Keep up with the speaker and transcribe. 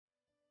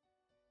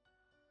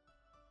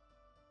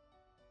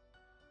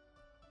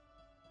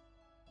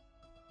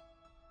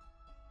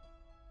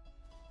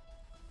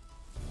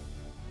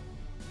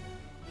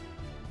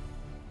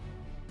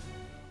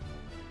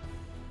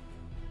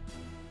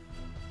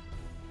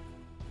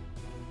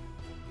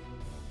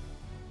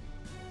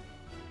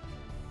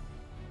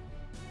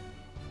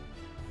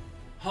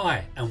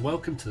Hi, and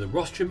welcome to the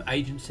Rostrum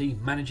Agency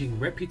Managing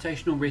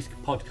Reputational Risk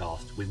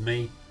podcast with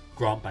me,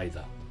 Grant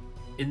Bather.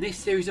 In this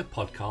series of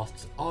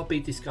podcasts, I'll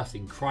be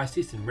discussing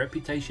crisis and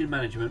reputation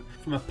management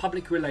from a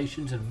public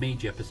relations and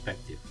media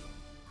perspective.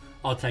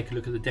 I'll take a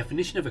look at the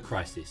definition of a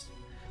crisis,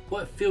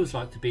 what it feels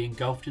like to be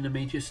engulfed in a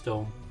media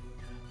storm,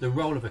 the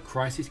role of a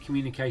crisis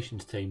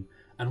communications team,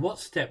 and what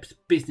steps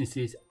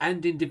businesses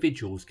and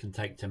individuals can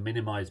take to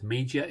minimise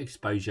media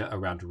exposure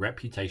around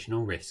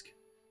reputational risk.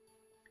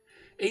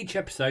 Each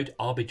episode,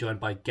 I'll be joined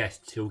by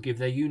guests who will give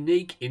their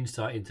unique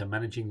insight into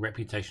managing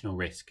reputational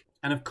risk.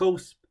 And of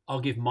course,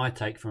 I'll give my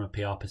take from a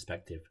PR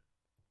perspective.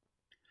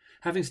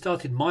 Having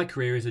started my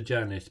career as a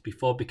journalist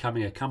before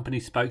becoming a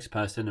company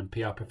spokesperson and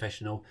PR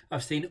professional,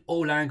 I've seen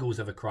all angles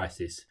of a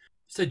crisis.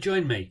 So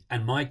join me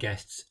and my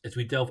guests as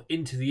we delve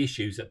into the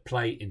issues that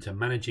play into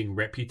managing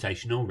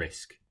reputational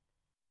risk.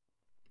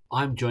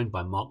 I'm joined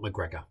by Mark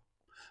McGregor.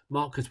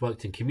 Mark has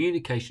worked in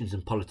communications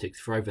and politics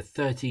for over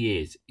 30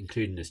 years,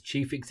 including as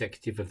Chief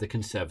Executive of the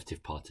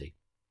Conservative Party.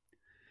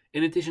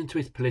 In addition to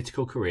his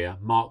political career,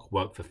 Mark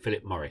worked for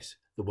Philip Morris,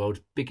 the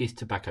world's biggest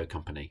tobacco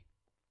company.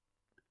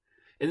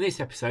 In this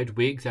episode,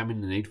 we examine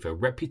the need for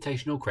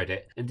reputational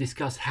credit and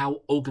discuss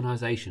how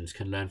organisations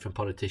can learn from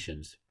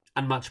politicians,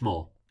 and much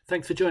more.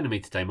 Thanks for joining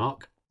me today,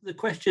 Mark. The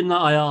question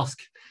that I ask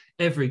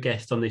every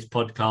guest on this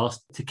podcast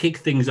to kick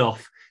things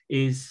off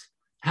is,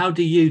 how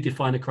do you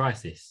define a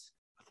crisis?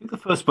 I think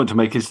the first point to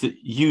make is that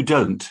you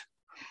don't.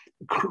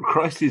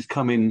 Crises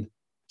come in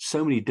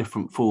so many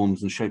different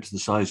forms and shapes and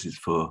sizes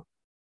for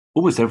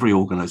almost every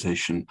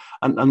organisation.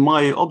 And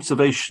my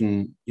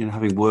observation,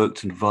 having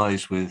worked and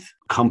advised with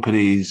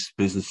companies,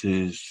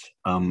 businesses,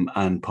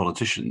 and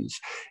politicians,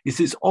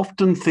 is it's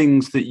often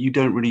things that you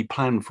don't really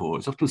plan for.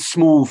 It's often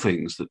small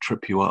things that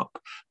trip you up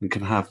and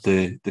can have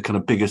the kind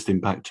of biggest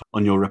impact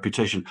on your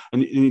reputation.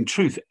 And in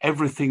truth,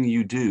 everything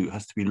you do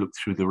has to be looked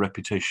through the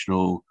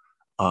reputational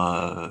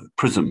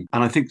prism.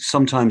 And I think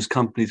sometimes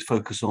companies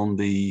focus on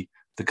the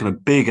kind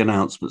of big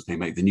announcements they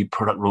make, the new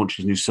product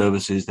launches, new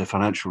services, their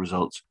financial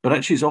results. But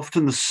actually, it's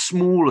often the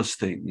smallest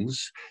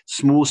things,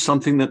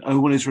 something that no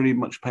one is really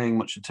paying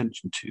much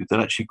attention to, that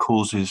actually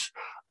causes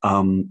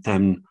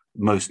them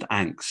most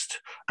angst.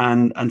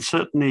 And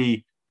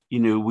certainly,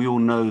 we all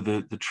know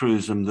the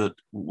truism that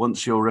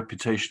once your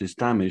reputation is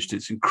damaged,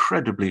 it's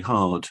incredibly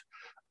hard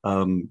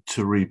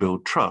to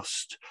rebuild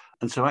trust.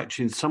 And so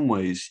actually, in some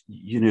ways,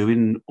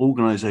 in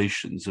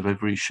organizations of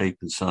every shape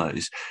and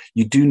size,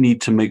 you do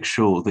need to make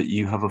sure that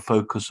you have a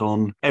focus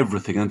on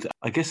everything. And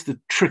I guess the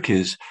trick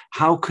is,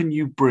 how can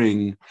you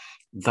bring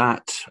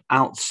that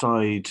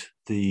outside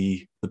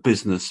the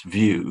business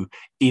view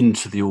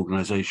into the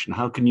organization?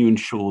 How can you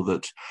ensure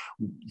that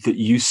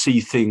you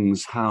see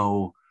things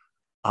how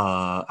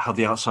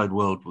the outside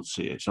world will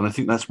see it? And I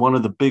think that's one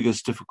of the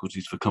biggest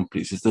difficulties for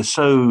companies, is they're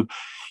so,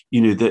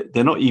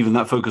 they're not even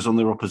that focused on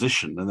their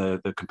opposition and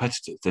their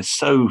competitors. They're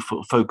so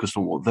focused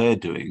on what they're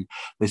doing,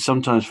 they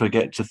sometimes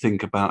forget to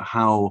think about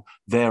how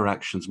their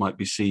actions might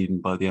be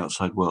seen by the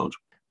outside world.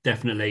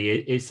 Definitely.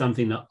 It's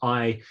something that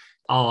I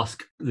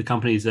ask the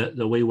companies that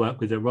we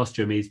work with at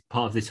Rostrum, is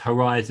part of this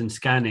horizon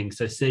scanning.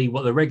 So see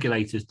what the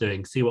regulator's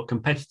doing, see what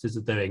competitors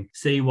are doing,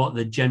 see what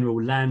the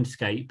general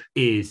landscape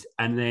is,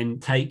 and then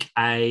take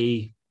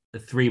a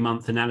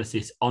 3-month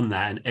analysis on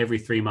that. And every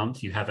 3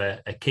 months you have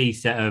a key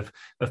set of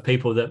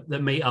people that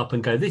meet up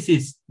and go, this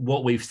is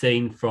what we've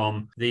seen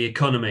from the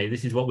economy,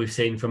 this is what we've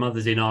seen from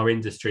others in our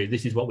industry,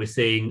 this is what we're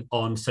seeing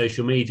on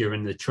social media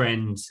and the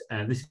trends,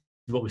 this is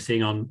what we're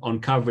seeing on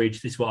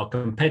coverage, this is what our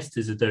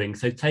competitors are doing.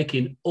 So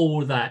taking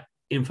all that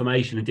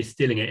information and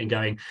distilling it and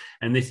going,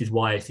 and this is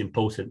why it's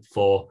important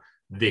for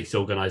this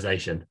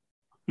organisation.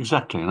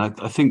 Exactly. And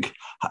I think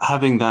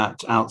having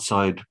that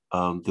outside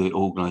the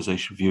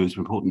organisation view is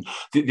important.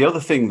 The other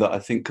thing that I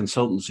think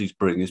consultancies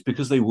bring is,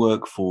 because they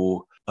work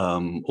for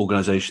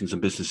organisations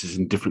and businesses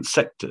in different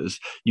sectors,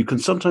 you can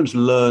sometimes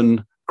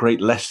learn great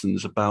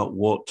lessons about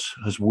what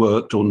has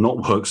worked or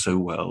not worked so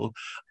well,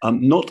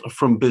 not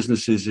from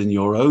businesses in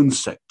your own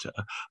sector,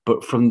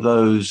 but from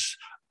those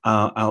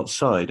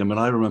outside. I mean,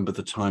 I remember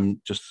the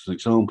time, just as an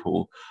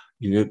example,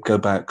 go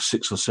back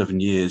 6 or 7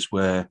 years,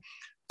 where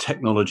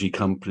technology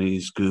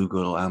companies,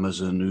 Google,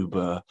 Amazon,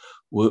 Uber,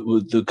 were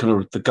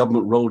the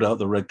government rolled out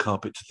the red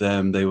carpet to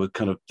them.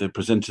 They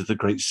presented the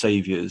great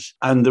saviors,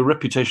 and the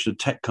reputation of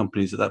tech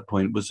companies at that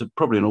point was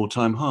probably an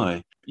all-time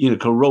high.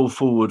 Roll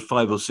forward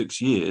 5 or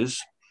 6 years,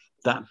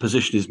 that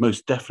position is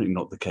most definitely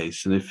not the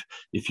case. And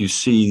if you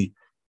see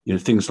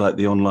things like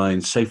the online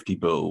safety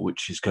bill,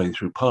 which is going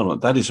through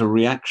Parliament, that is a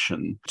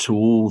reaction to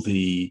all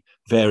the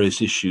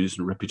various issues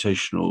and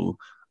reputational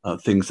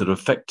things that have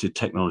affected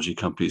technology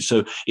companies.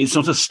 So it's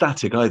not a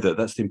static either.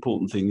 That's the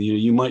important thing.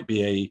 You might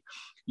be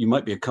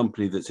a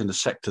company that's in a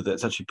sector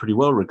that's actually pretty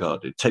well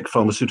regarded. Take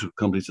pharmaceutical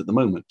companies at the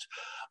moment.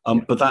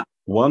 But that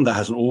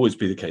hasn't always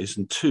been the case,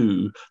 and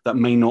two, that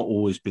may not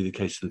always be the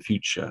case in the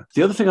future.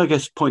 The other thing, I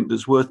guess, point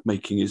that's worth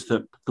making is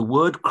that the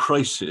word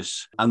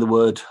crisis and the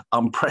word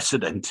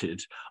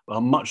unprecedented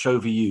are much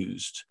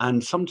overused.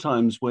 And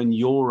sometimes when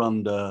you're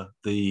under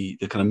the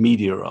kind of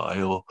media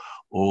eye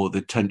or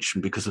the tension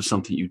because of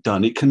something you've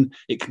done, it can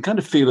kind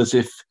of feel as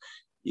if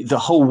the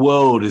whole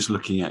world is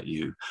looking at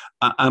you.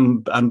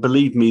 And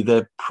believe me,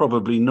 they're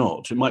probably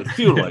not. It might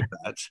feel like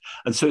that.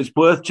 And so it's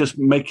worth just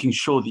making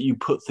sure that you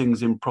put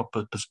things in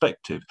proper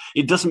perspective.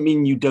 It doesn't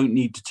mean you don't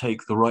need to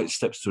take the right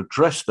steps to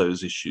address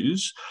those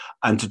issues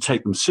and to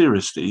take them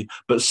seriously.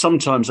 But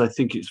sometimes I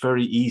think it's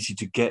very easy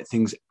to get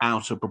things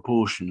out of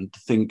proportion and to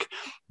think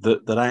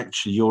that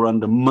actually you're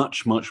under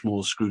much, much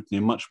more scrutiny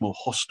and much more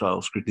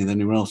hostile scrutiny than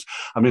anyone else.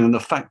 I mean, and the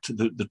fact of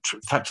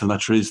the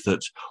matter is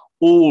that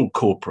all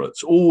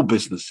corporates, all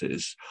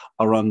businesses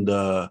are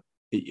under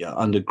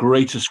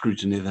greater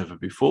scrutiny than ever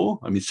before.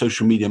 I mean,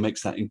 social media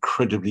makes that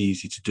incredibly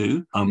easy to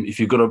do. If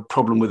you've got a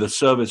problem with a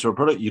service or a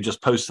product, you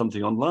just post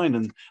something online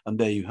and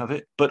there you have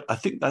it. But I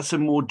think that's a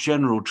more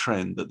general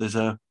trend that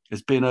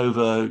there's been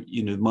over,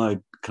 my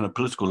kind of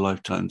political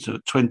lifetime, so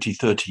 20,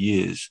 30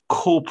 years,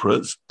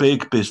 corporates,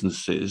 big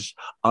businesses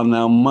are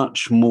now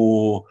much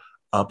more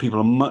people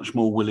are much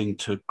more willing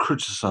to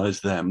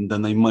criticize them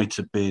than they might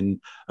have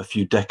been a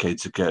few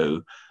decades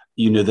ago.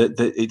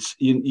 That it's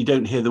you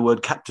don't hear the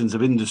word captains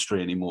of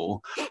industry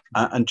anymore,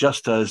 and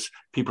just as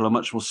people are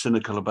much more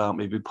cynical about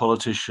maybe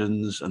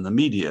politicians and the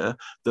media,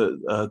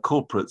 the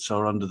corporates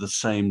are under the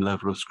same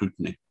level of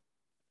scrutiny.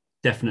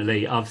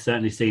 Definitely, I've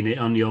certainly seen it.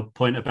 On your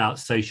point about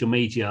social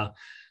media,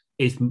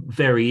 it's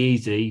very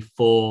easy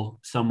for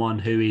someone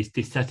who is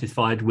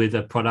dissatisfied with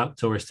a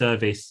product or a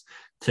service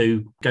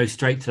to go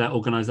straight to that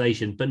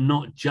organization, but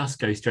not just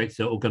go straight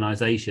to the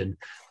organization,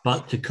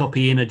 but to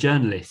copy in a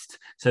journalist.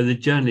 So the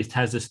journalist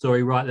has a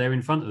story right there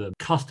in front of them.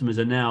 Customers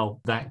are now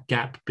that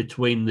gap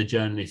between the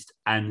journalist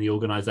and the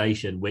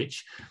organization,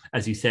 which,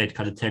 as you said,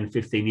 kind of 10,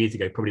 15 years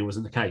ago, probably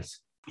wasn't the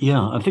case.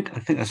 Yeah, I think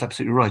that's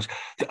absolutely right.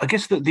 I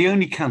guess that the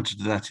only counter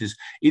to that is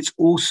it's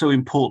also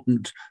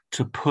important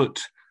to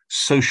put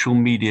social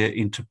media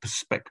into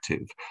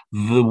perspective.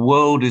 The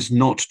world is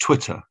not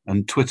Twitter,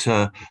 and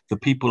Twitter, the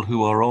people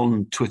who are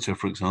on Twitter,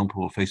 for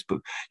example, or Facebook,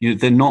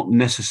 they're not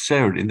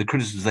necessarily, and the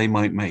criticisms they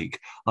might make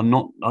are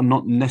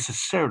not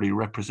necessarily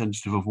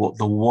representative of what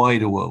the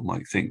wider world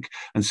might think.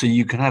 And so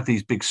you can have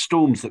these big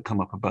storms that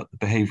come up about the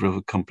behavior of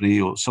a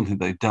company or something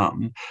they've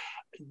done.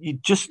 You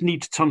just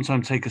need to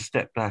sometimes take a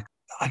step back.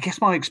 I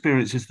guess my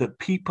experience is that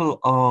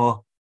people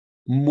are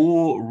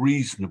more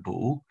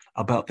reasonable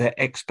about their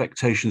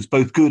expectations,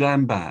 both good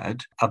and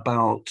bad,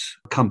 about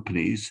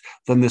companies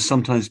than they're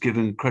sometimes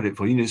given credit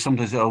for.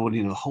 Sometimes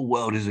the whole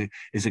world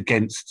is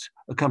against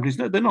companies.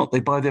 No, they're not. They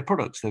buy their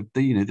products. They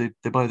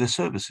buy their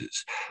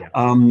services.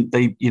 Yeah.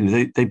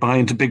 They buy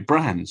into big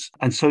brands,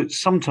 and so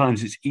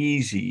sometimes it's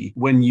easy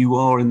when you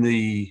are in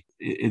the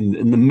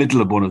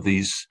middle of one of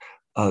these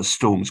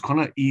storms, kind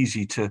of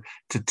easy to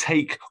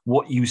take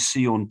what you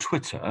see on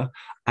Twitter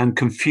and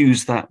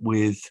confuse that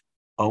with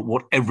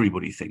what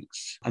everybody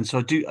thinks. And so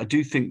I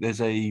do think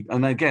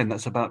and again,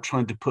 that's about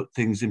trying to put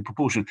things in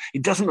proportion.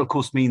 It doesn't, of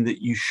course, mean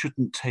that you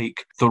shouldn't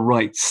take the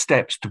right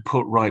steps to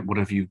put right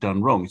whatever you've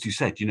done wrong. As you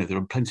said, there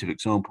are plenty of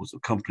examples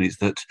of companies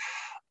that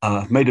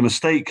made a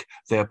mistake,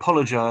 they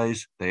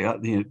apologize,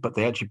 but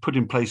they actually put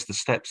in place the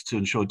steps to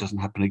ensure it doesn't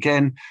happen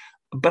again.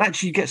 But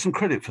actually you get some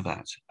credit for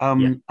that.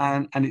 And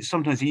it's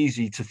sometimes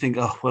easy to think,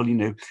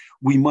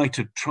 we might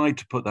have tried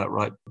to put that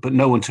right, but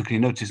no one took any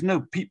notice.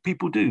 No,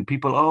 people do.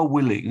 People are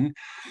willing,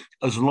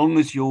 as long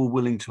as you're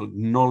willing to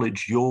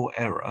acknowledge your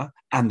error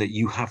and that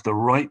you have the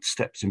right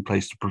steps in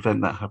place to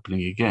prevent that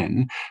happening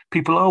again,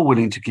 people are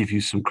willing to give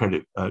you some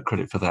credit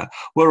for that.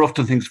 Where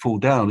often things fall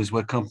down is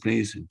where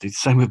companies, and the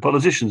same with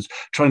politicians,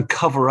 try and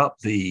cover up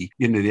the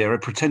error,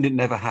 pretend it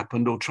never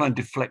happened, or try and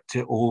deflect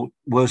it, or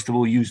worst of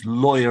all, use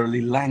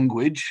lawyerly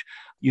language,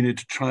 to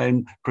try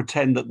and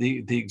pretend that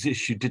the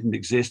issue didn't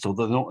exist, or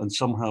they're not, and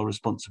somehow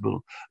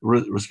responsible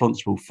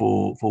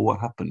for what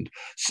happened.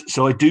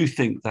 So I do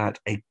think that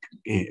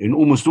in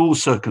almost all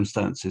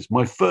circumstances,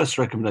 my first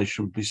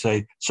recommendation would be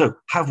say, so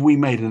have we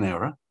made an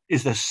error?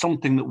 Is there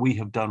something that we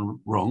have done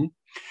wrong?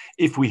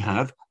 If we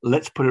have,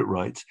 let's put it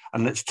right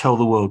and let's tell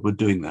the world we're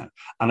doing that.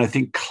 And I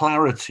think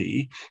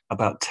clarity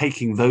about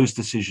taking those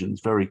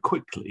decisions very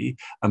quickly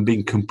and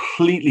being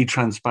completely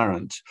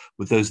transparent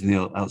with those in the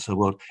outside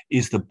world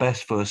is the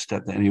best first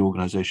step that any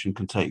organization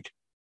can take.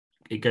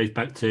 It goes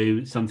back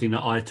to something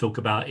that I talk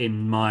about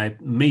in my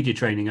media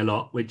training a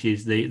lot, which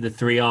is the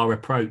 3R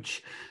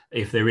approach.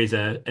 If there is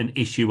an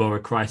issue or a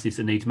crisis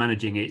that needs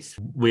managing, it's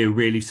we're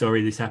really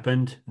sorry this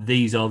happened.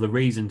 These are the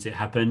reasons it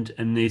happened,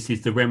 and this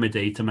is the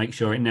remedy to make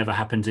sure it never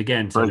happens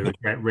again. So the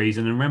regret,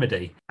 reason, and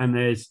remedy. And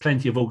there's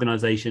plenty of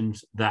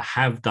organisations that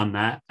have done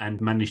that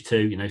and managed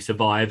to,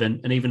 survive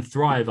and even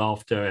thrive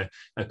after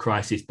a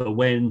crisis. But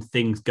when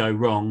things go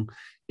wrong,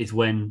 is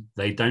when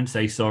they don't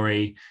say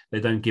sorry, they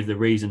don't give the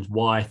reasons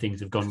why things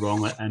have gone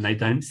wrong, and they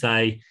don't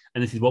say,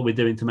 and this is what we're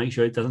doing to make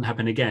sure it doesn't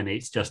happen again.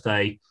 It's just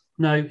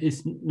no,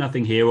 it's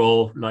nothing here.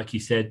 Or like you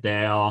said,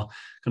 they are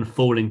kind of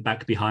falling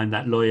back behind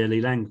that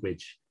lawyerly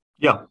language.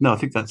 Yeah, no, I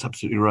think that's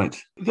absolutely right.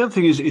 The other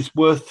thing is it's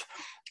worth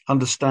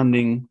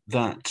understanding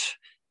that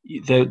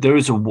there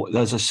is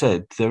as I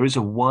said, there is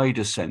a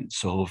wider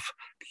sense of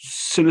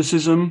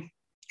cynicism,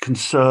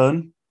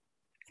 concern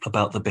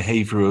about the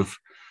behavior of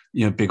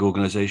big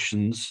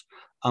organizations.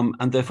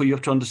 And therefore, you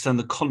have to understand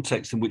the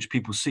context in which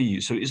people see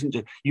you. So,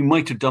 you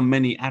might have done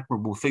many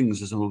admirable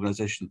things as an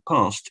organization in the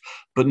past,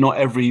 but not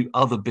every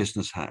other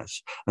business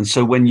has. And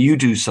so, when you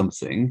do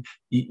something,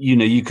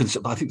 you can.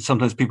 I think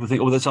sometimes people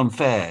think, "Oh, that's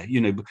unfair."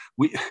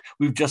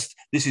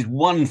 This is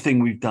one thing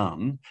we've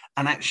done,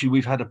 and actually,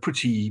 we've had a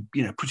pretty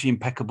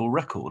impeccable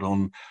record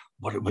on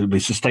what it would be,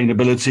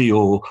 sustainability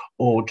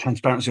or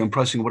transparency on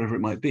pricing, or whatever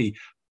it might be.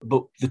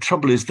 But the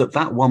trouble is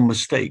that one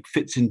mistake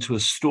fits into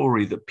a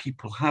story that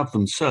people have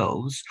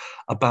themselves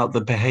about the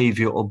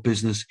behavior of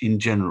business in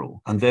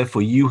general. And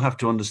therefore, you have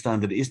to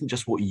understand that it isn't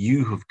just what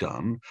you have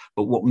done,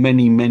 but what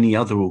many, many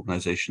other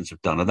organizations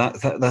have done. And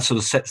that sort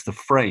of sets the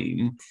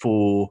frame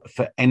for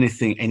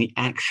anything, any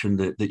action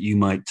that you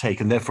might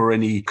take, and therefore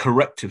any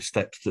corrective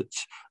steps that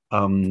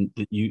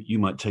you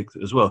might take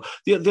as well.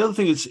 The other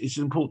thing is it's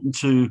important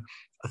to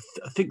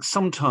I think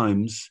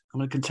sometimes,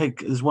 and I can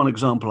take as one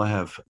example I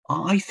have,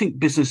 I think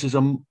businesses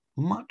are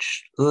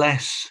much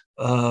less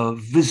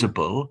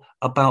visible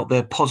about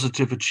their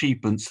positive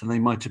achievements than they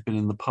might have been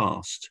in the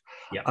past.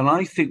 Yeah. And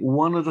I think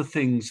one of the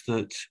things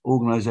that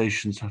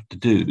organizations have to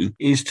do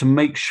is to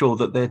make sure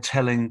that they're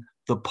telling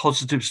the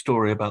positive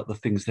story about the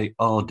things they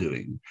are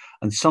doing.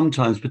 And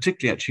sometimes,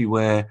 particularly actually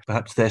where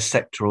perhaps their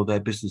sector or their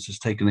business has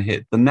taken a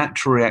hit, the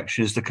natural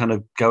reaction is to kind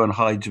of go and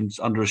hide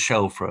under a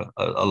shell for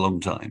a long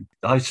time.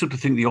 I sort of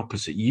think the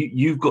opposite.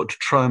 You've got to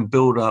try and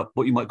build up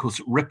what you might call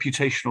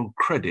reputational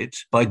credit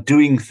by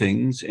doing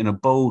things in a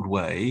bold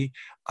way,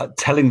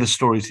 telling the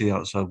story to the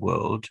outside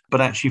world,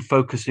 but actually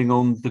focusing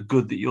on the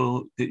good that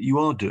you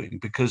are doing.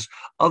 Because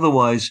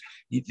otherwise,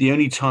 the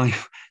only time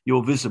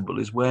you're visible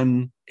is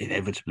when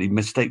inevitably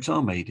mistakes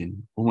are made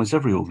in almost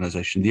every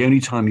organization. The only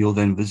time you're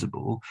then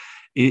visible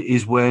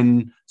is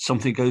when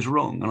something goes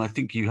wrong. And I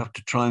think you have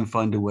to try and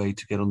find a way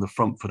to get on the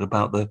front foot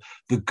about the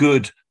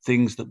good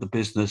things that the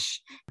business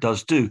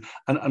does do.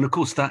 And of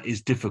course, that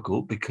is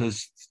difficult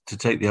because, to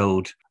take the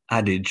old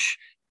adage,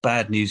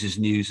 bad news is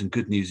news and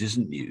good news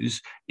isn't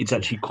news, it's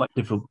actually quite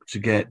difficult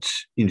to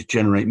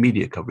generate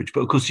media coverage. But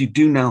of course, you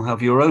do now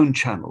have your own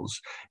channels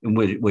in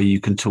where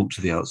you can talk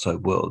to the outside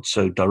world,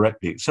 so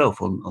directly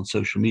itself on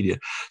social media.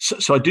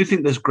 So I do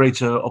think there's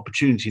greater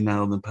opportunity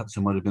now than perhaps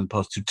there might have been in the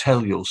past to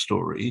tell your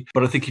story.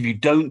 But I think if you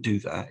don't do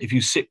that, if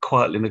you sit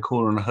quietly in a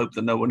corner and hope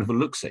that no one ever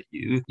looks at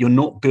you, you're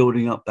not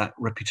building up that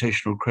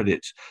reputational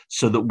credit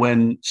so that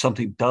when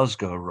something does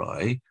go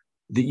awry,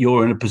 that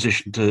you're in a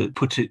position to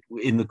put it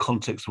in the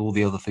context of all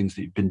the other things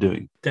that you've been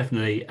doing.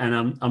 Definitely.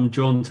 And I'm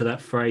drawn to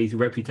that phrase,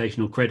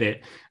 reputational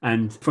credit.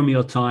 And from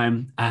your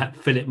time at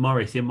Philip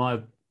Morris,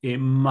 it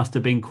must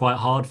have been quite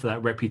hard for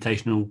that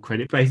reputational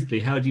credit.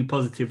 Basically, how do you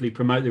positively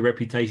promote the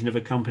reputation of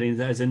a company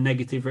that has a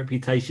negative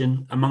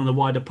reputation among the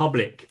wider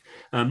public?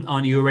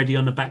 Aren't you already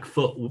on the back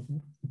foot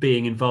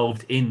being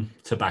involved in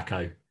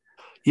tobacco?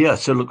 Yeah,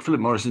 so look, Philip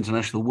Morris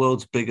International, the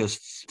world's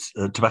biggest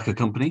tobacco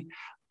company.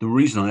 The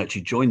reason I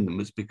actually joined them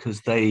was because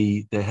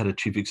they had a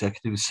chief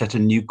executive who set a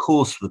new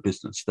course for the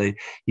business.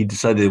 He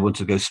decided they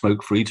wanted to go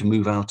smoke free, to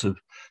move out of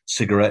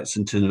cigarettes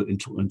into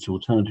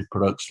alternative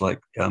products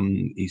like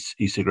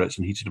e-cigarettes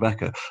and heated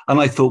tobacco.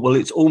 And I thought, well,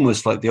 it's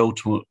almost like the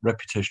ultimate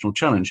reputational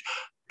challenge.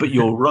 But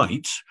you're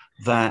right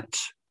that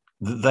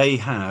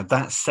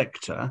that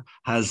sector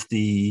has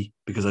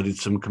because I did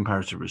some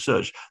comparative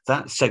research,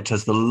 that sector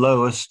has the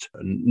lowest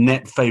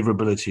net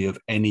favorability of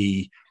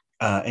any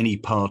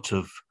part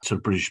of sort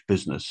of British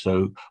business.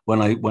 So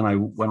when I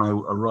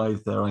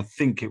arrived there, I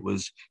think it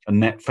was a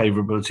net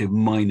favorability of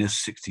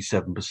minus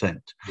 67%.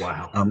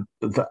 Wow.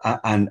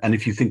 And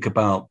if you think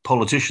about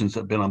politicians that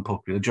have been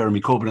unpopular, Jeremy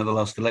Corbyn at the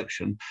last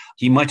election,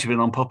 he might have been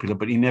unpopular,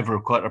 but he never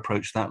quite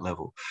approached that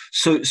level.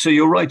 So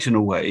you're right in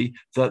a way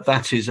that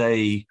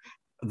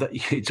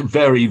it's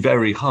very,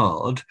 very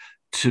hard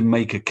to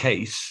make a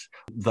case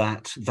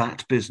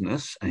that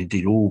business, and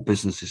indeed all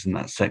businesses in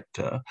that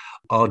sector,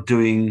 are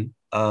doing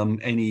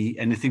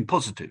anything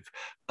positive.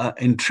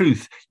 In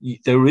truth,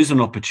 there is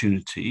an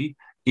opportunity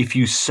if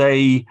you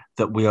say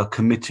that we are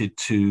committed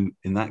to,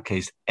 in that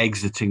case,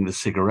 exiting the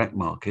cigarette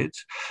market.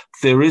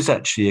 There is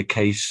actually a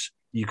case,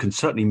 you can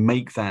certainly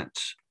make that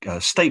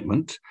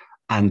statement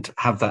and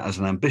have that as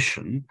an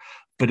ambition,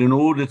 but in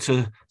order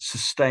to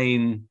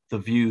sustain the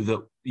view that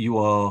you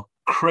are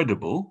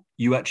credible,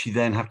 you actually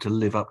then have to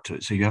live up to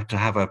it. So you have to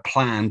have a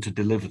plan to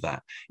deliver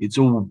that. It's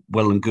all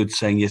well and good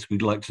saying, yes,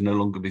 we'd like to no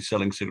longer be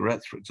selling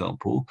cigarettes, for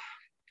example,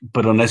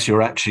 but unless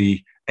you're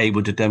actually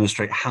able to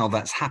demonstrate how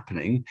that's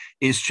happening,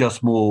 it's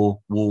just more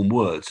warm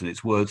words. And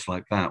it's words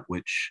like that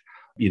which,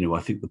 I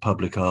think the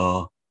public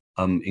are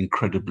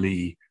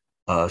incredibly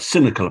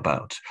cynical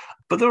about.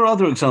 But there are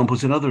other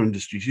examples in other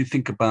industries. You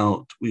think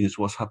about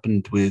what's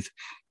happened with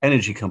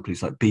energy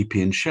companies like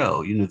BP and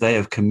Shell. They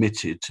have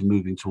committed to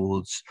moving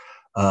towards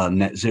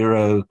net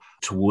zero,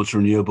 towards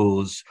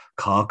renewables.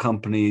 Car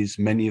companies,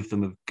 many of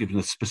them have given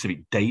a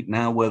specific date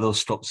now where they'll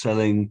stop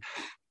selling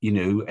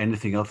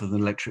anything other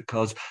than electric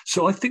cars.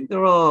 So I think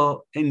there are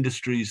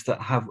industries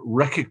that have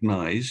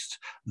recognized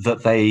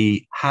that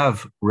they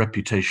have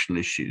reputational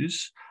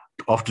issues,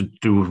 often to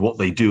do with what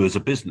they do as a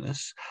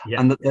business,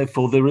 and that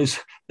therefore there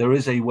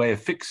is a way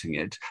of fixing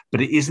it.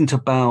 But it isn't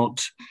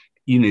about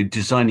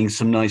designing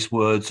some nice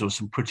words or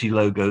some pretty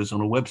logos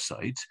on a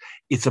website.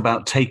 It's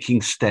about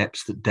taking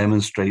steps that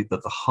demonstrate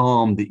that the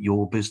harm that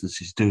your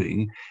business is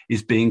doing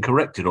is being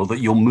corrected, or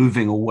that you're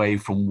moving away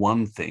from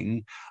one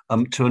thing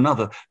to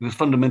another. Because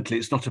fundamentally,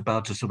 it's not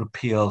about a sort of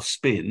PR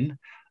spin.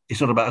 It's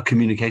not about a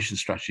communication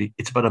strategy.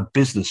 It's about a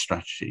business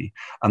strategy.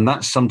 And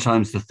that's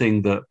sometimes the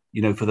thing that,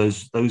 for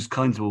those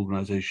kinds of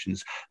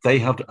organizations, they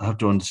have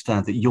to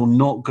understand that you're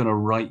not going to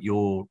write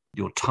your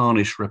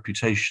tarnished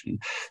reputation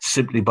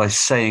simply by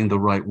saying the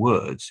right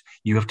words.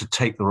 You have to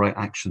take the right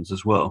actions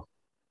as well.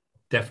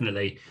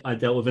 Definitely. I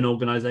dealt with an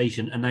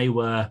organization and they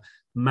were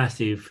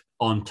massive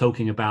on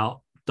talking about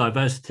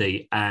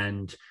diversity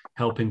and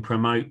helping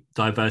promote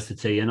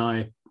diversity. And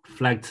I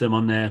flagged them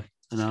on their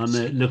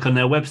look on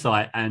their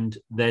website, and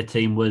their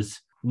team was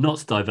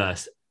not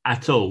diverse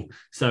at all.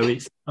 So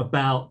it's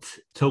about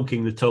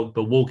talking the talk,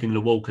 but walking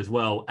the walk as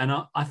well. And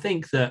I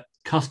think that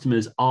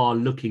customers are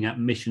looking at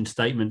mission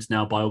statements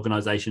now by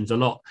organizations a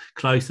lot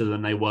closer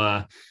than they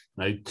were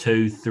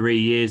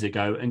 2-3 years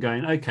ago, and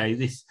going, okay,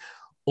 this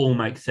all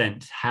makes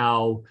sense.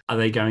 How are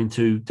they going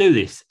to do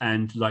this?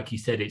 And like you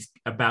said, it's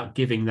about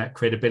giving that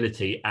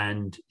credibility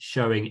and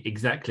showing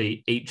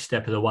exactly each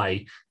step of the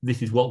way,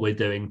 this is what we're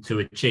doing to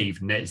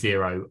achieve net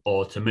zero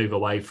or to move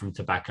away from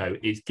tobacco.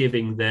 It's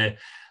giving the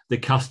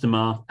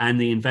customer and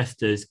the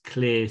investors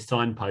clear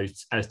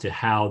signposts as to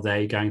how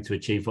they're going to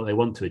achieve what they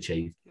want to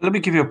achieve. Let me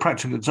give you a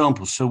practical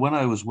example. So when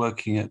I was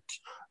working at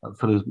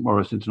Philip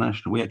Morris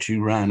International, we actually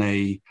ran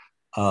a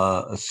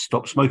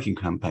stop smoking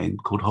campaign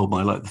called Hold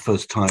My Light. The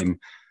first time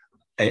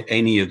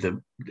any of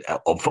the,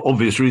 for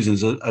obvious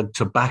reasons, a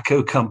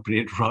tobacco company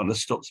had run a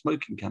stop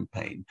smoking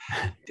campaign.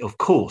 Of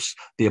course,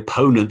 the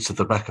opponents of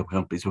the tobacco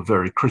companies were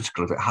very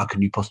critical of it. How can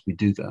you possibly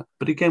do that?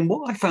 But again,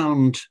 what I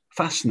found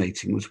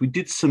fascinating was we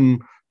did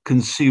some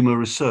consumer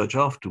research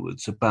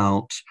afterwards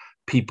about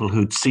people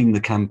who'd seen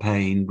the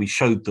campaign. We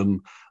showed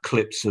them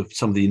clips of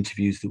some of the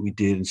interviews that we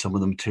did and some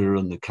of the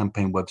material on the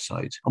campaign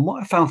website. And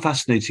what I found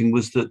fascinating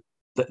was that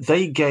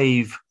they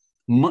gave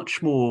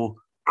much more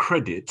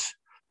credit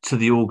to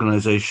the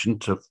organization,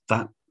 to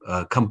that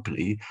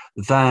company,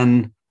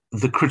 than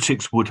the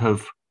critics would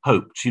have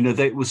hoped.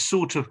 It was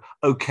sort of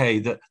okay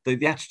that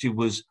the attitude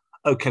was,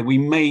 okay, we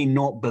may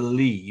not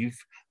believe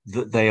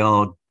that they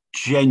are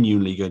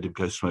genuinely going to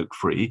go smoke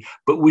free,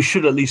 but we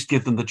should at least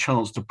give them the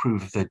chance to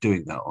prove if they're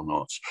doing that or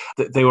not.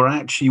 That they were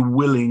actually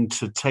willing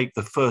to take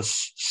the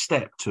first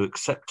step to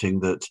accepting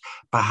that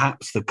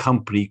perhaps the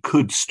company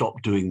could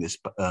stop doing this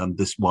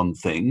one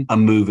thing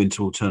and move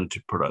into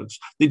alternative products.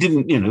 They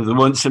didn't, they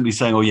weren't simply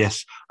saying, "Oh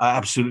yes, I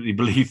absolutely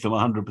believe them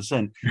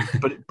 100%."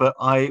 But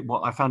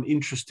what I found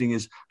interesting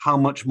is how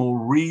much more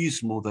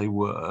reasonable they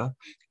were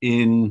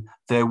in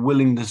their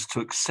willingness to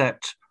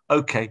accept,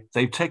 okay,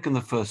 they've taken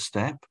the first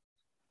step.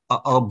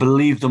 I'll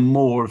believe them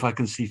more if I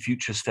can see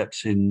future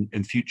steps in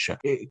future.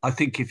 I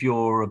think if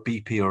you're a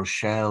BP or a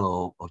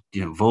Shell or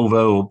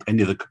Volvo or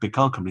any of the big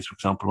car companies, for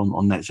example,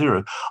 on net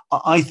zero,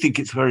 I think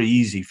it's very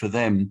easy for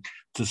them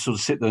to sort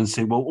of sit there and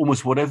say, well,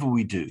 almost whatever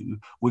we do,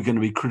 we're going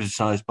to be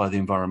criticized by the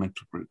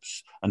environmental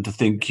groups, and to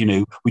think,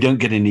 we don't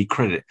get any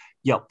credit.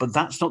 Yeah, but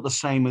that's not the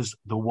same as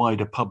the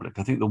wider public.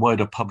 I think the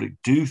wider public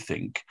do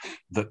think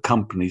that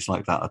companies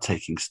like that are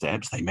taking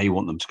steps. They may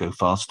want them to go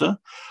faster,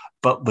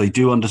 but they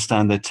do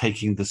understand they're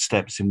taking the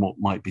steps in what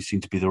might be seen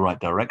to be the right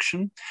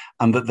direction,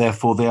 and that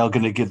therefore they are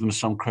going to give them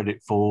some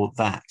credit for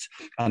that.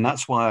 And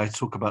that's why I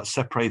talk about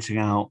separating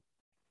out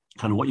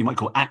kind of what you might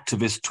call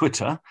activist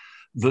Twitter,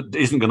 that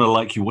isn't going to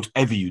like you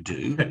whatever you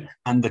do,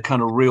 and the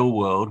kind of real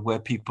world where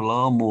people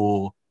are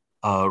more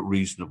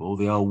reasonable.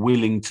 They are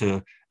willing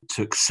to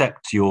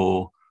accept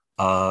your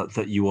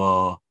that you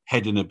are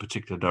head in a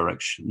particular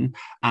direction,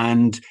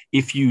 and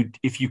if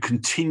you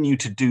continue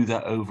to do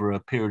that over a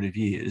period of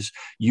years,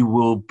 you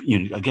will,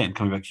 again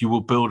coming back, you will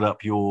build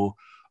up your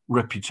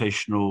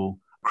reputational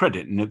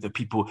credit, and the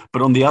people.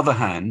 But on the other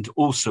hand,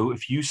 also,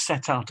 if you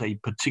set out a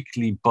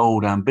particularly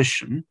bold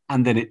ambition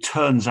and then it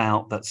turns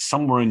out that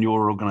somewhere in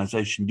your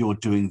organization you're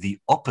doing the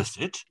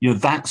opposite,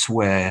 that's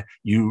where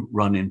you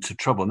run into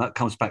trouble. And that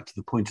comes back to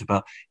the point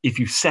about if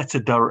you set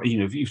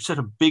if you've set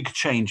a big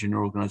change in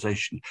your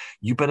organization,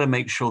 you better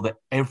make sure that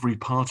every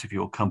part of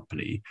your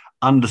company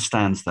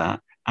understands that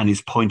and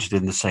is pointed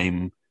in the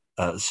same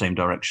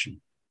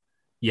direction.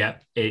 Yeah,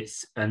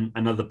 it's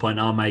another point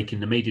I'll make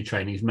in the media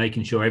training is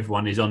making sure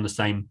everyone is on the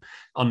same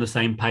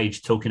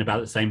page, talking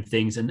about the same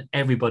things, and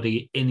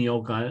everybody in the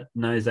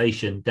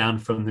organization, down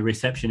from the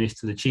receptionist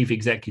to the chief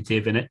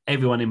executive and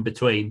everyone in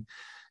between,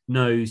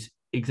 knows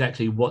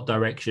exactly what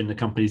direction the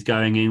company's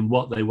going in,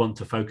 what they want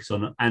to focus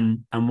on,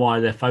 and why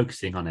they're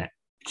focusing on it.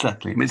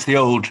 Exactly. I mean, it's the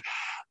old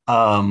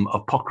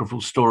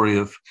apocryphal story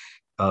of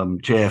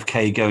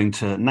JFK going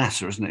to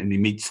NASA, isn't it? And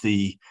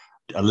he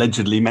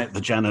allegedly met the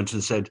janitor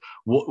and said,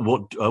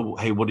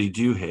 hey, what do you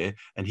do here?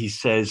 And he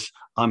says,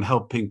 I'm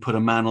helping put a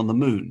man on the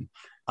moon.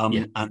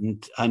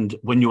 And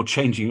when you're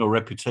changing your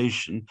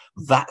reputation,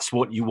 that's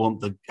what you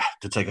want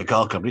to take a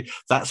car company.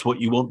 That's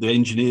what you want the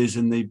engineers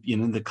in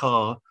the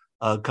car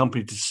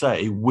company to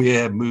say.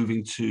 We're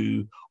moving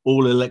to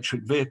all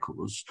electric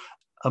vehicles.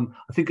 I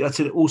think that's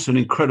also an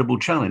incredible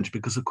challenge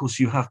because, of course,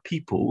 you have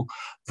people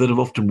that have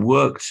often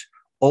worked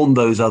on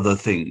those other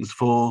things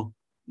for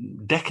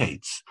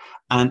decades,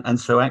 and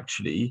so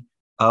actually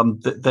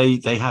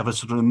they have a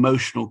sort of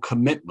emotional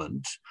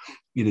commitment.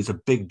 It's a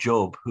big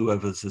job,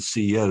 whoever's the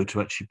CEO,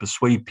 to actually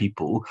persuade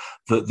people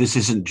that this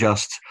isn't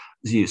just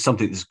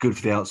something that's good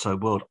for the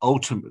outside world.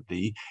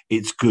 Ultimately,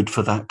 it's good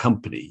for that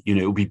company.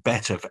 It will be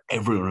better for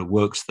everyone who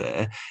works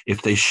there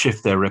if they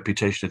shift their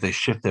reputation, if they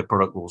shift their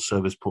product or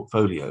service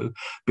portfolio,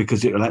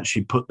 because it will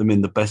actually put them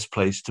in the best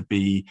place to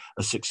be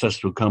a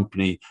successful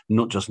company,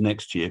 not just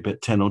next year,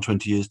 but 10 or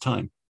 20 years'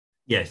 time.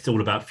 Yeah, it's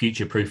all about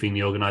future-proofing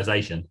the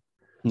organisation.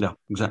 No,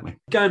 exactly.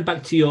 Going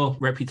back to your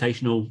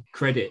reputational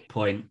credit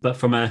point, but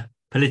from a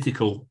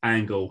political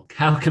angle,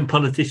 how can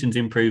politicians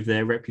improve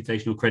their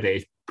reputational credit?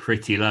 It's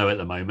pretty low at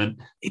the moment.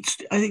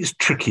 I think it's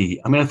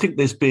tricky. I mean, I think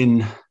there's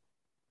been,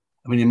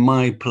 in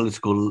my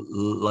political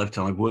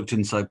lifetime, I've worked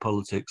inside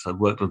politics. I've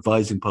worked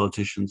advising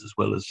politicians as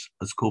well as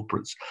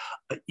corporates.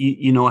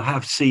 I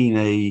have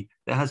seen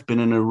there has been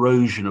an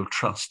erosion of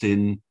trust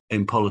in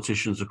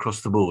politicians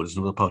across the board. It's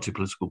not a party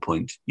political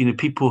point.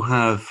 People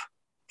have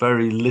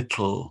very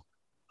little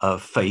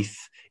faith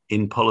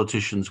in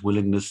politicians'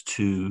 willingness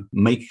to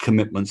make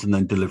commitments and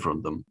then deliver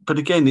on them. But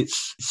again,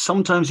 it's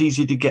sometimes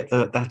easy to get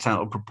that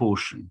out of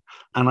proportion.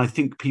 And I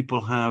think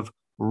people have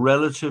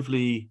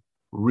relatively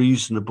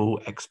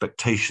reasonable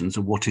expectations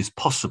of what is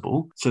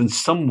possible. So in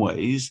some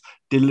ways,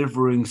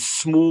 delivering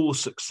small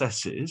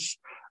successes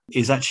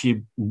is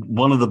actually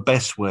one of the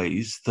best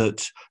ways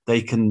that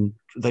they can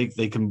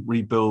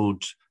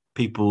rebuild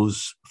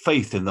people's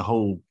faith in the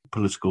whole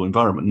political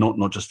environment,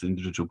 not just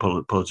individual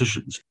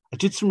politicians. I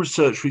did some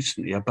research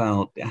recently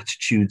about the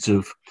attitudes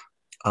of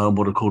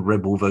what are called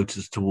rebel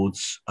voters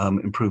towards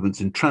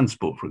improvements in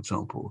transport, for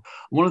example.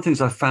 One of the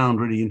things I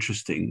found really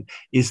interesting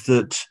is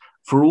that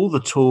for all the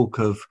talk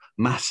of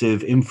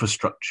massive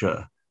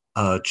infrastructure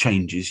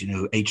changes,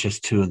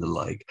 HS2 and the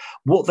like,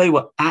 what they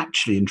were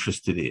actually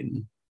interested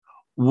in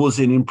was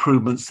in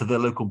improvements to their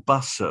local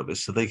bus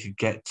service so they could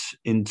get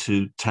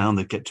into town,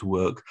 they'd get to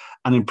work,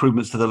 and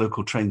improvements to their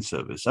local train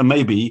service. And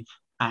maybe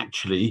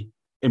actually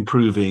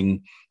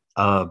improving,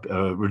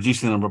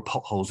 reducing the number of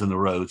potholes in the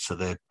road so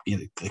they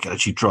can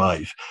actually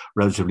drive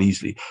relatively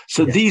easily.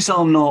 So These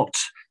are not,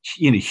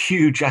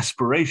 huge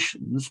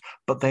aspirations,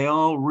 but they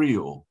are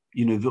real.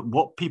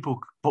 What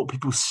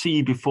people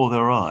see before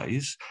their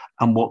eyes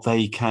and what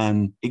they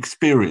can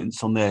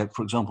experience on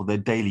for example, their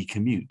daily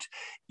commute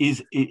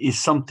is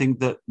something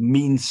that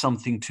means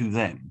something to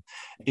them.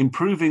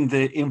 Improving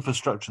the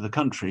infrastructure of the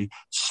country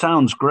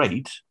sounds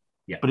great,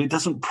 but it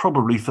doesn't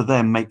probably for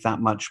them make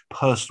that much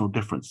personal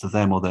difference to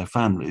them or their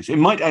families. It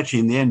might actually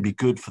in the end be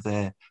good for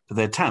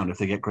their town if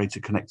they get greater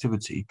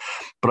connectivity.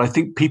 But I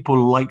think people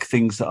like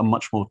things that are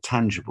much more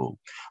tangible.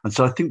 And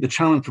so I think the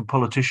challenge for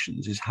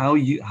politicians is how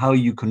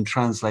you can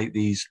translate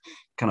these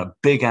kind of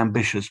big,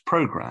 ambitious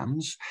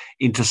programs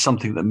into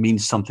something that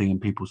means something in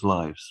people's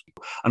lives.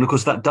 And of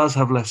course, that does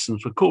have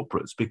lessons for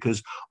corporates,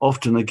 because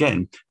often,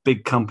 again,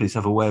 big companies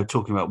have a way of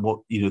talking about what,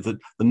 the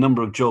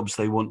number of jobs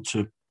they want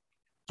to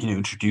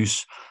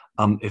introduce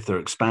if they're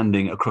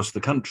expanding across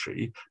the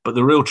country. But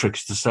the real trick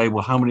is to say,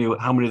 well, how many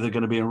are there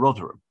going to be in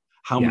Rotherham?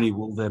 How many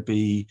will there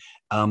be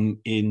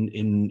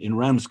in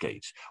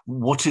Ramsgate?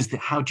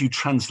 How do you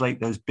translate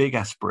those big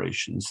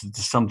aspirations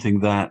into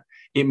something that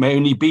it may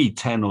only be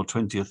 10 or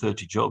 20 or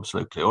 30 jobs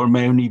locally, or it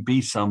may only be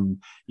some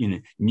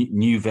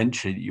new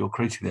venture that you're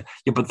creating there.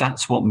 Yeah, but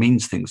that's what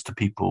means things to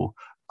people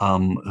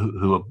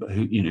who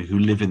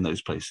live in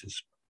those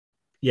places.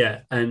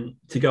 Yeah, and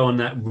to go on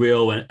that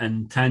real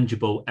and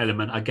tangible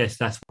element, I guess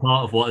that's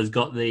part of what has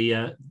got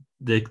the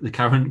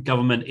current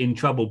government in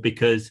trouble,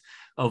 because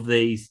of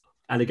these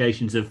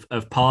allegations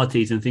of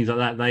parties and things like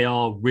that. They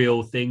are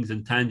real things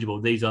and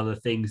tangible. These are the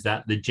things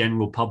that the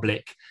general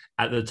public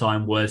at the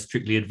time were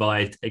strictly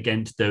advised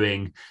against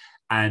doing,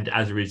 and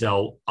as a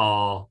result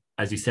are,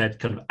 as you said,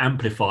 kind of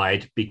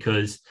amplified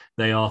because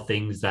they are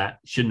things that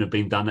shouldn't have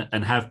been done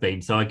and have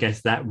been. So I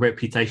guess that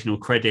reputational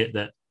credit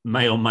that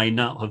may or may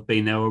not have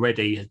been there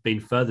already has been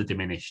further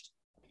diminished.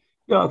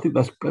 Yeah, I think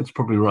that's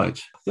probably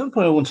right. The other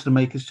point I wanted to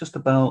make is just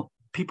about,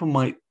 people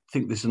might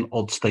think this is an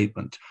odd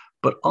statement,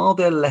 but are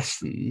there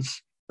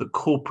lessons that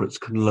corporates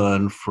can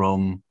learn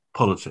from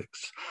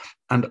politics?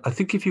 And I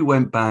think if you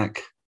went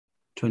back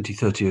 20,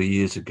 30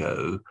 years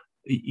ago,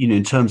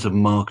 in terms of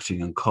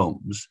marketing and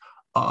comms,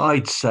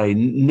 I'd say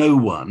no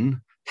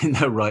one in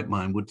their right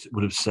mind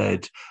would have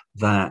said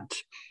that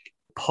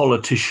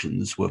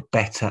politicians were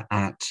better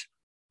at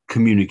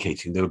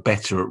communicating. They were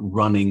better at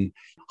running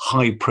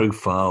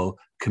high-profile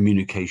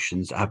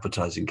communications,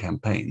 advertising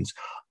campaigns.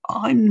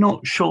 I'm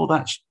not sure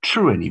that's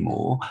true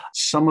anymore.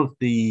 Some of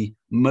the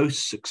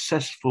most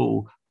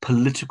successful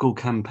political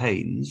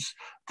campaigns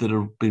that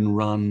have been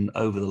run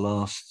over the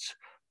last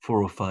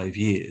 4 or 5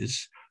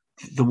 years,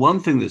 the one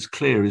thing that's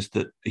clear is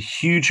that a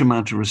huge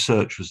amount of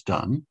research was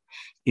done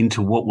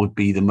into what would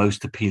be the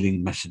most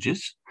appealing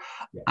messages.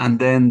 Yeah. And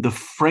then the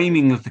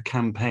framing of the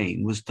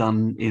campaign was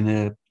done in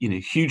a,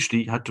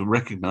 hugely, you had to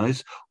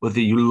recognize whether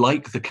you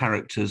like the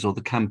characters or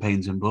the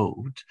campaigns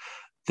involved.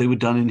 They were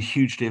done in a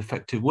hugely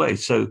effective way.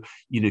 So,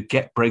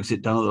 get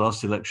Brexit done at the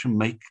last election,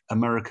 make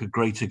America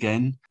great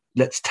again,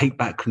 let's take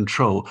back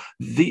control.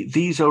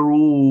 These are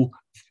all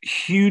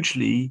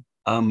hugely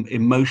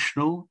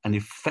emotional and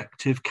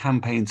effective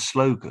campaign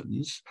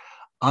slogans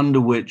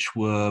under which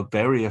were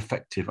very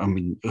effective. I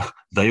mean,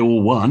 they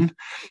all won.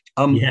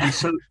 And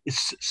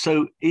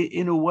so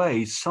in a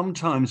way,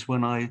 sometimes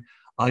when I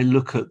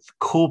look at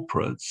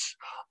corporates,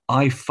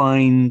 I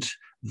find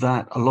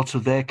that a lot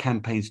of their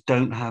campaigns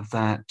don't have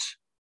that,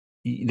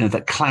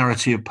 that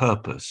clarity of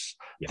purpose.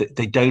 Yeah.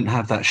 They don't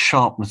have that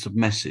sharpness of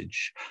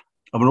message.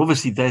 I mean,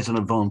 obviously, there's an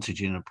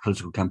advantage in a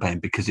political campaign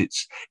because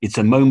it's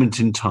a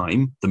moment in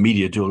time. The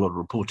media do a lot of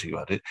reporting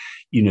about it.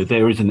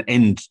 There is an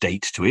end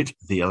date to it,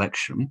 the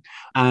election,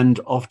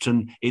 and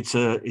often it's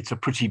a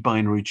pretty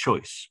binary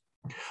choice.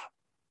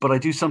 But I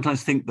do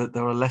sometimes think that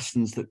there are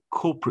lessons that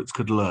corporates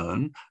could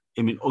learn.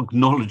 I mean,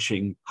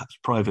 acknowledging perhaps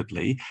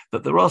privately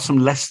that there are some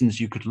lessons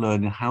you could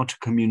learn in how to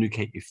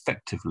communicate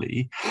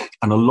effectively,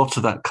 and a lot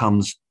of that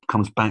comes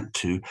back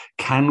to,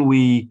 can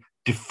we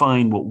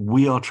define what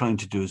we are trying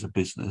to do as a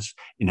business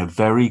in a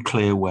very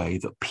clear way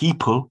that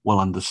people will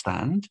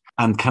understand?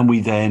 And can we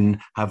then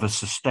have a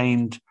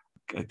sustained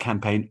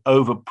campaign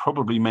over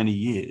probably many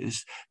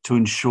years to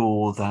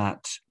ensure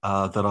that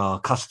that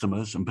our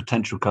customers and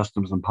potential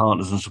customers and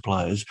partners and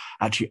suppliers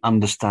actually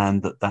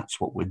understand that that's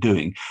what we're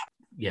doing?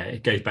 Yeah,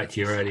 it goes back to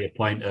your earlier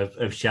point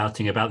of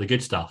shouting about the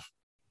good stuff.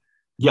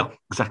 Yeah,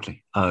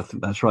 exactly. I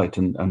think that's right.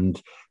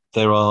 And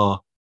there are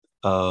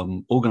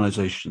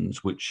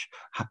organizations which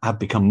have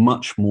become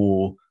much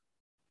more,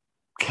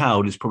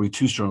 cowed is probably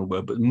too strong a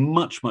word, but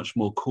much, much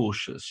more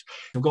cautious.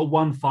 I've got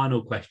one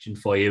final question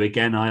for you.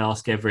 Again, I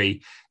ask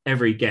every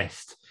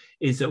guest,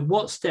 is that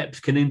what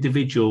steps can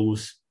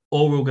individuals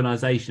or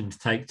organizations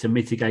take to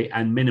mitigate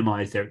and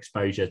minimize their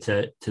exposure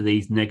to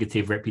these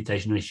negative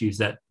reputational issues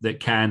that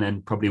can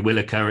and probably will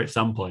occur at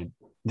some point?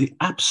 The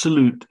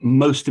absolute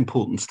most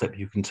important step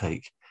you can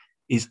take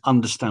is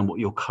understand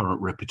what your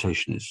current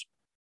reputation is.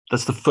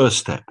 That's the first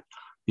step.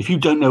 If you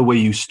don't know where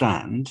you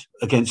stand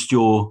against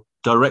your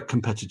direct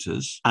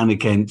competitors and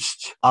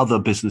against other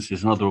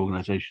businesses and other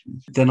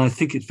organizations, then I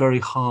think it's very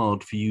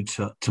hard for you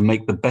to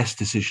make the best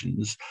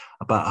decisions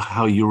about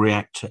how you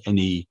react to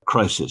any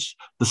crisis.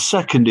 The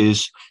second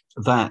is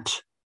that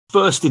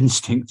first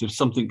instinct, if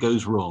something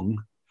goes wrong,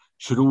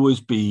 should always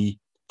be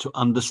to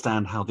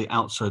understand how the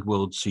outside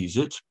world sees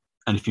it.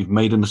 And if you've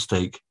made a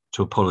mistake,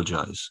 to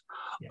apologize.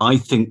 Yeah. I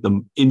think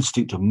the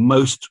instinct of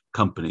most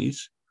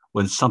companies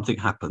when something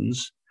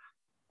happens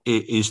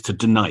is to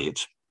deny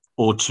it,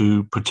 or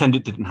to pretend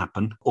it didn't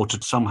happen, or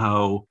to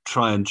somehow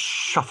try and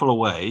shuffle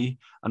away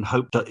and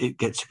hope that it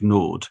gets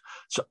ignored.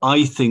 So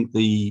I think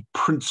the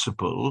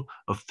principle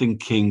of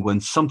thinking when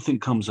something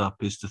comes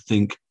up is to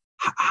think,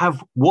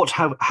 have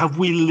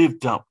we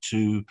lived up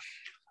to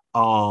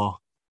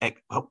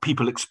what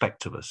people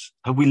expect of us?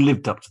 Have we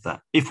lived up to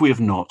that? If we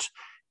have not,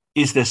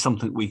 is there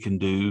something we can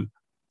do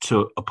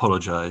to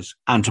apologize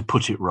and to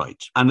put it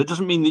right? And it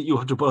doesn't mean that you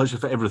have to apologize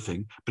for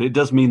everything, but it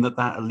does mean that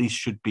at least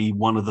should be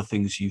one of the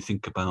things you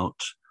think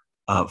about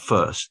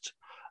first.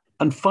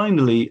 And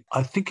finally,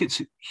 I think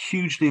it's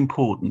hugely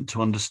important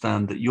to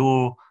understand that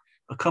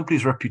a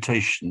company's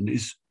reputation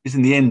is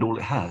in the end all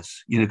it has.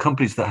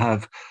 Companies that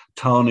have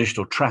tarnished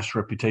or trashed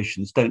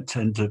reputations don't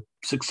tend to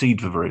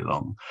succeed for very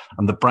long.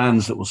 And the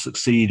brands that will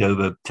succeed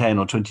over 10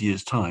 or 20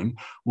 years' time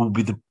will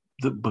be the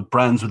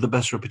brands with the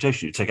best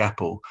reputation. You take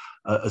Apple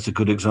as a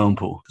good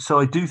example. So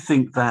I do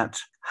think that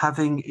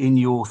having in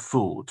your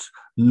thoughts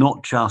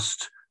not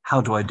just how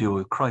do I deal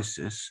with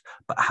crisis,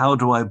 but how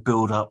do I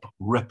build up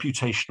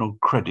reputational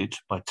credit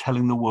by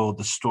telling the world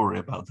the story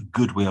about the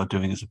good we are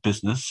doing as a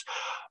business,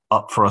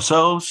 up for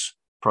ourselves,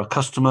 for our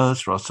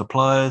customers, for our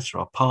suppliers, for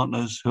our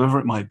partners, whoever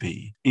it might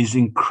be, is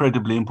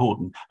incredibly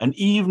important. And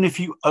even if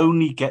you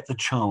only get the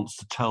chance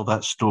to tell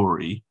that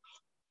story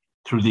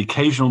through the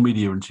occasional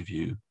media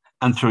interview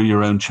and through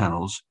your own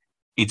channels,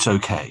 it's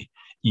okay.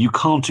 You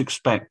can't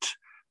expect,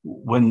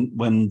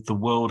 when the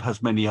world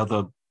has many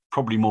other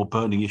probably more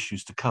burning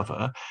issues to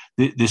cover,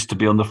 this to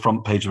be on the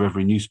front page of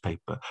every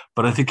newspaper.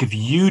 But I think if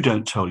you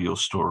don't tell your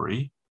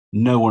story,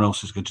 no one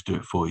else is going to do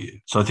it for you.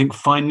 So I think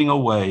finding a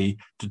way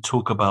to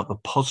talk about the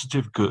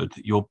positive good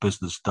that your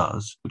business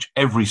does, which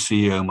every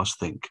CEO must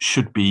think,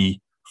 should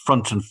be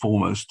front and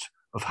foremost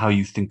of how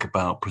you think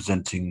about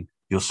presenting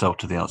yourself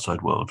to the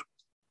outside world.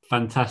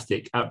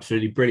 fantastic,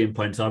 absolutely brilliant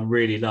points. I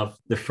really love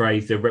the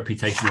phrase, the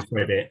reputational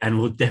credit, and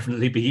we'll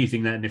definitely be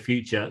using that in the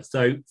future.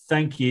 So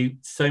thank you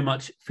so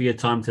much for your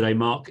time today,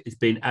 Mark. It's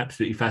been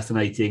absolutely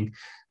fascinating,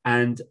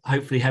 and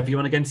hopefully have you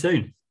on again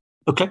soon.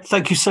 Okay,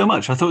 thank you so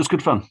much. I thought it was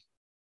good fun.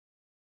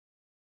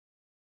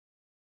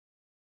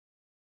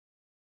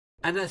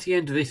 And that's the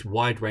end of this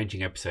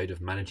wide-ranging episode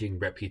of Managing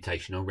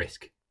Reputational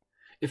Risk.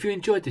 If you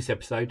enjoyed this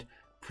episode,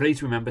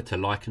 please remember to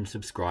like and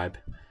subscribe,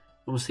 and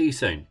we'll see you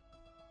soon.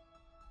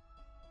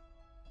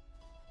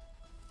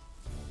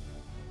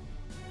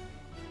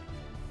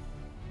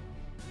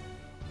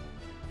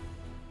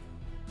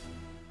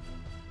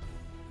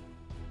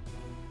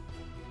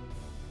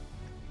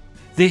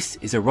 This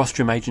is a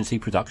Rostrum Agency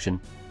production,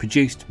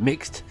 produced,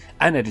 mixed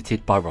and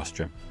edited by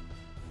Rostrum.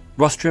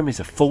 Rostrum is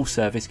a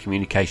full-service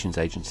communications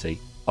agency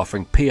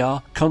offering PR,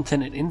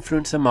 content and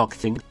influencer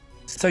marketing,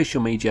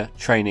 social media,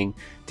 training,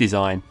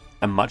 design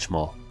and much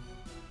more.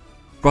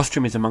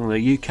 Rostrum is among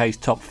the UK's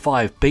top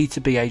 5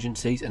 B2B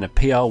agencies and a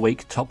PR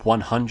Week top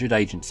 100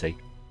 agency,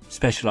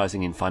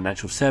 specialising in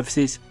financial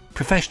services,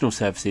 professional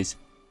services,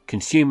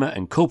 consumer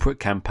and corporate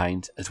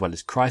campaigns as well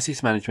as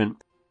crisis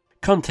management,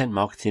 content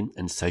marketing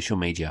and social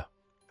media.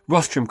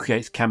 Rostrum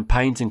creates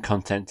campaigns and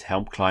content to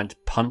help clients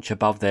punch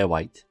above their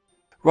weight.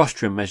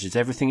 Rostrum measures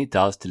everything it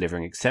does,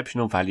 delivering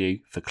exceptional value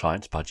for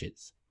clients'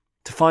 budgets.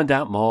 To find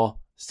out more,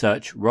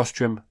 search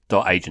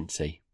rostrum.agency.